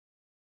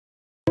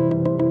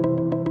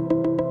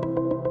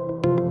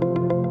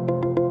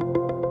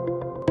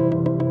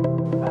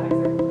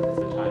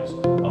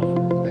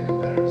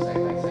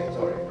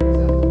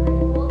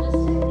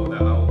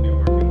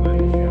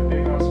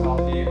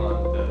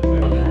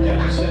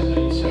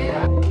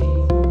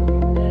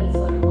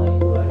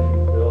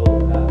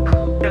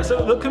Yeah,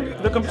 so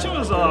the competition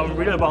was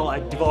really about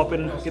like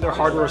developing either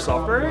hardware or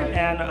software,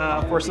 and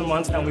for some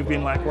months now we've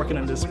been like working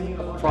on this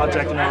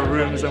project in our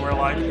rooms, and we're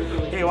like,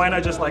 hey, why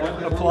not just like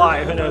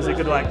apply? Who knows, we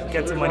could like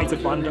get some money to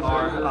fund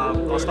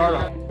our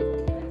startup.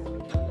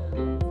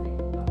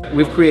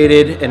 We've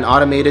created an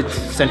automated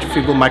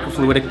centrifugal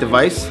microfluidic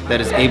device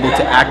that is able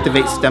to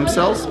activate stem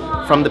cells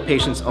from the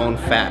patient's own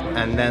fat,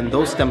 and then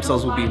those stem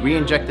cells will be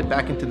re-injected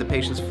back into the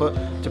patient's foot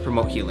to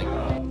promote healing.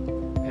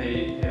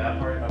 Hey, that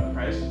part about the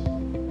price?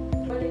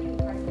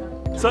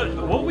 So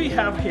what we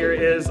have here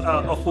is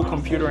a full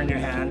computer in your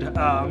hand.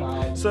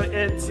 So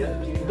it's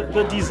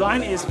the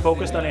design is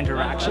focused on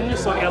interaction,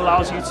 so it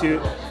allows you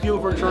to feel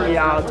virtual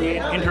reality,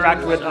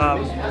 interact with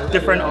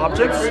different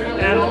objects.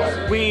 And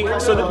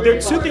there are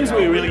two things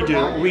we really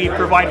do. We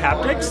provide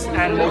haptics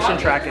and motion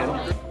tracking.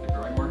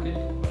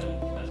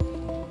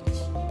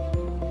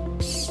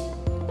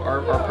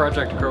 Our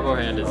project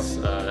CroboHand is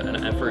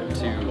an effort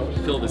to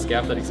fill this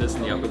gap that exists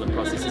in the upper limb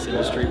prosthesis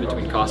industry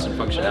between cost and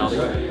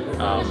functionality,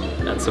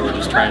 and so we're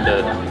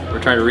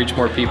trying to reach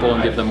more people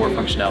and give them more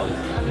functionality.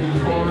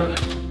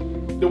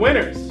 The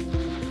winners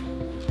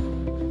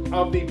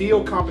of the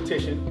Beall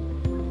competition,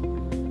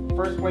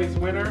 first place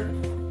winner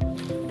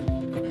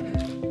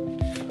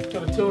to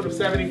the tune of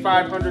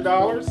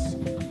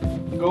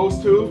 $7,500 goes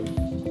to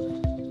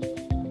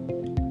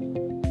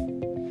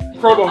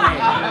CroboHand.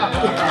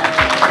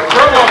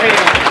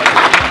 CroboHand.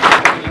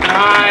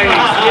 Nice.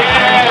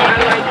 Yeah, I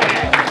like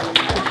that.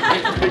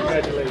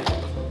 Congratulations.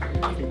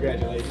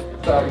 Congratulations.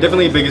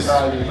 Definitely the biggest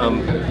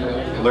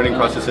learning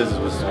processes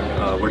was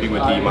working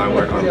with the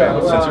mindware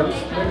armband sensors.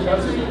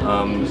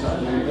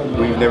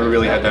 We've never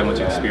really had that much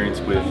experience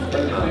with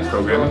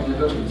programming,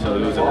 so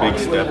it was a big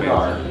step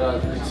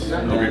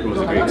and it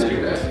was a great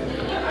experience.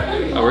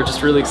 We're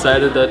just really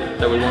excited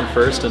that we won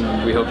first,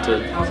 and we hope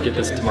to get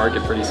this to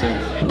market pretty soon.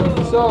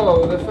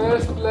 So the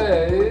first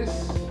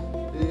place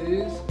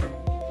is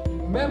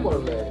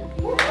Memory.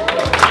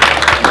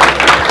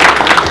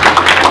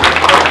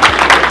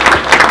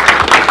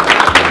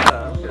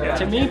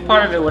 To me,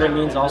 part of it, what it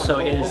means also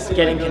is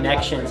getting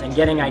connections and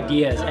getting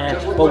ideas. And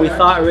what we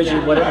thought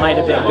originally what it might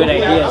have been good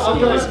ideas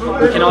is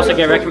we can also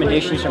get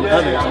recommendations from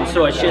others. And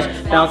so it's just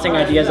bouncing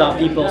ideas off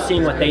people,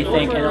 seeing what they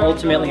think, and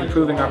ultimately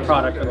improving our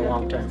product for the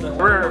long term.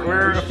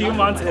 We're a few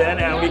months in,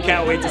 and we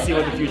can't wait to see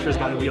what the future is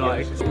going to be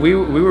like. We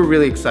were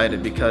really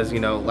excited because,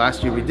 you know,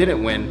 last year we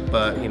didn't win,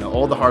 but, you know,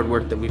 all the hard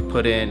work that we've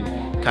put in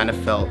kind of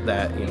felt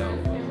that, you know,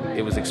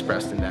 it was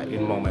expressed in that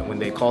moment. When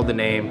they called the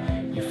name,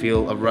 you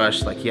feel a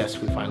rush, like, yes,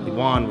 we finally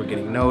won, we're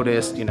getting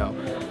noticed, you know.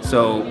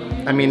 So,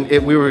 I mean,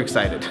 we were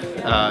excited,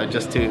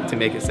 just to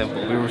make it simple.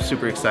 We were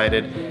super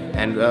excited,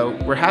 and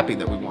we're happy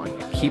that we won.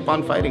 Keep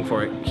on fighting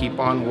for it, keep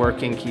on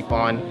working, keep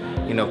on,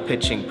 you know,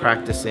 pitching,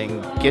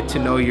 practicing, get to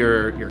know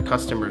your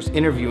customers.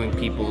 Interviewing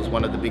people is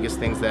one of the biggest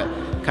things that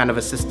kind of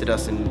assisted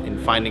us in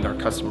finding our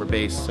customer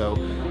base. So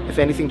if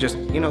anything, just,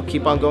 you know,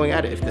 keep on going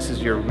at it. If this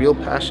is your real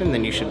passion,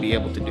 then you should be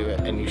able to do it,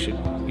 and you should,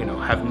 you know,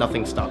 have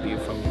nothing stop you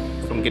from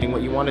getting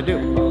what you want to do.